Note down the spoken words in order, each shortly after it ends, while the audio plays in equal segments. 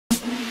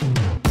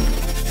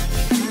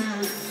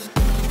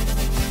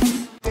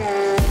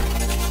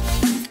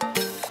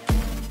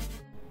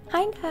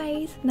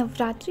Guys,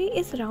 Navratri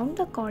is round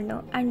the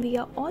corner and we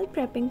are all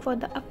prepping for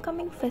the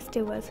upcoming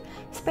festivals.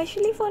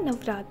 Especially for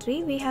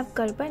Navratri, we have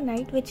Garba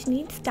night which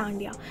needs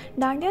Dandiya.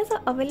 Dandiyas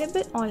are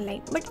available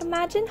online, but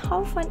imagine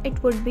how fun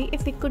it would be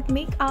if we could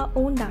make our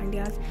own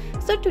dandiyas.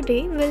 So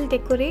today we'll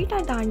decorate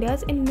our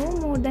dandiyas in no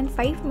more than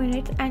 5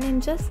 minutes and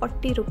in just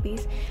 40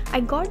 rupees.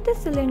 I got the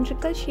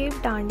cylindrical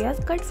shaped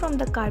dandiyas cut from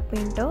the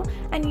carpenter,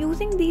 and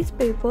using these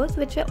papers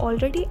which are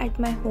already at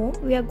my home,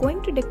 we are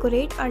going to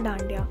decorate our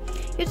dandiya.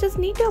 You just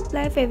need to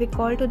apply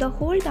Fevicol to the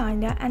whole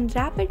dandiya and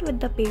wrap it with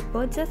the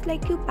paper just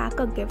like you pack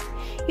a gift.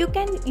 You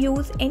can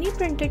use any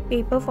printed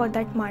paper for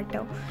that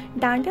matter.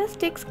 Dandiya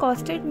sticks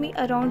costed me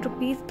around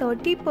rupees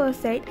 30 per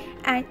set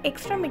and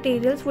extra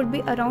materials would be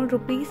around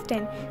rupees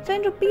 10. So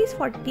in rupees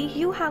 40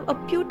 you have a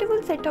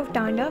beautiful set of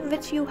dandiya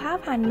which you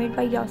have handmade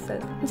by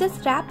yourself.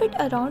 Just wrap it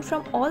around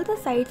from all the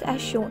sides as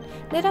shown.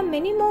 There are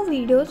many more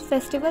videos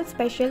festival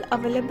special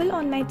available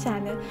on my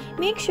channel.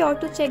 Make sure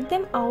to check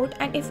them out,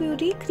 and if you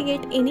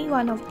recreate any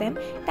one of them,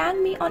 tag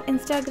me on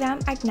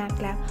Instagram at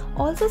Naklab.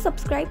 Also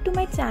subscribe to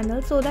my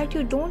channel so that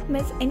you don't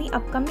miss any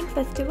upcoming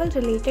festival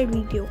related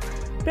video.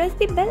 Press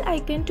the bell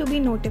icon to be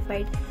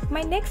notified.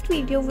 My next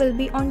video will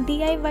be on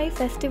DIY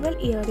festival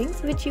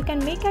earrings which you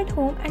can make at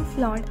home and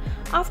flaunt.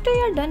 After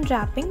you're done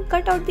wrapping,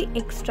 cut out the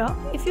extra.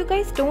 If you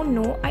guys don't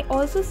know, I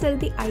also sell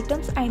the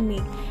items I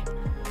make.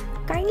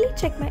 Kindly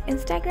check my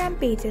Instagram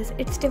pages.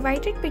 It's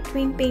divided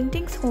between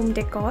paintings, home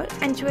decor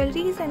and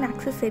jewelries and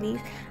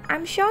accessories.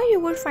 I'm sure you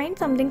will find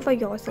something for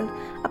yourself.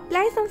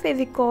 Apply some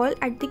Fevicol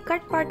at the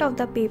cut part of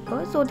the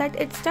paper so that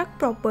it's stuck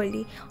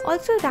properly.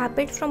 Also wrap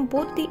it from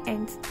both the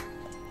ends.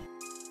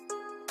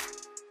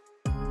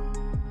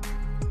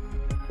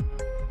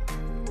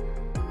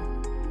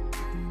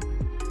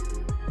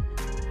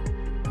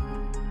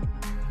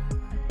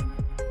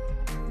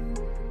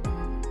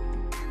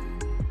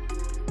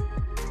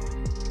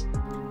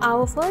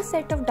 Our first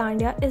set of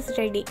dandiya is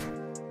ready.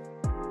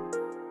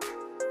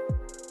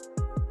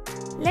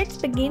 Let's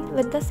begin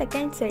with the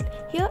second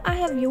set. Here I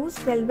have used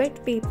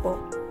velvet paper.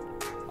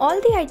 All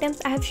the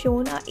items I have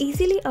shown are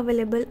easily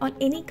available on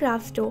any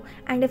craft store,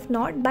 and if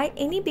not, buy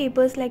any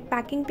papers like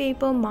packing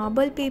paper,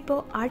 marble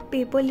paper, art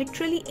paper,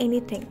 literally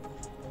anything.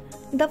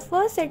 The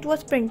first set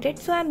was printed,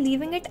 so I am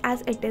leaving it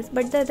as it is,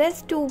 but the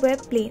rest too were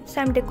plain,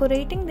 so I am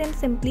decorating them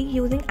simply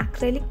using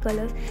acrylic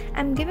colors. I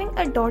am giving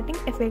a dotting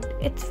effect.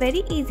 It's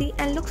very easy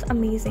and looks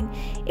amazing.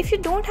 If you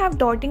don't have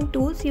dotting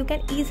tools, you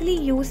can easily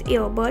use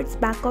earbuds,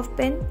 back of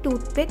pen,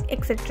 toothpick,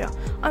 etc.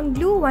 On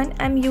blue one,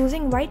 I am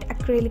using white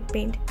acrylic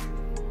paint.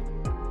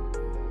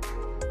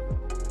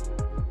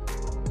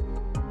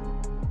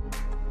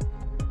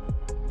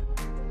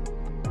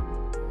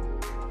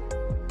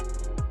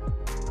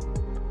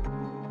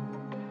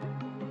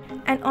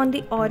 And on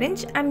the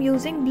orange, I am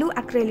using blue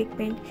acrylic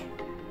paint.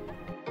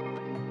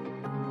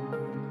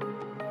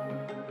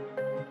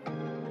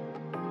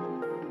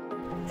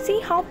 See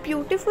how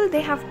beautiful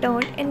they have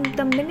turned in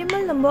the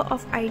minimal number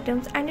of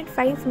items and in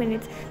 5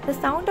 minutes. The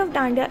sound of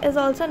dandiya is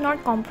also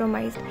not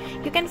compromised.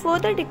 You can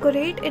further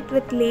decorate it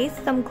with lace,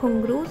 some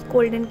ghungroos,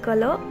 golden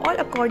color, all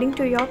according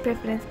to your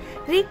preference.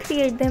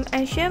 Recreate them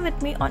and share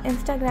with me on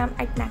Instagram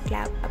at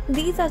Naklab.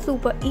 These are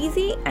super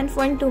easy and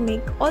fun to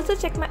make. Also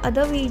check my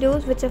other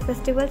videos which are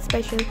festival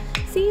special.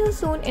 See you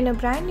soon in a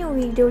brand new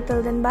video.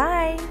 Till then,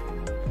 bye.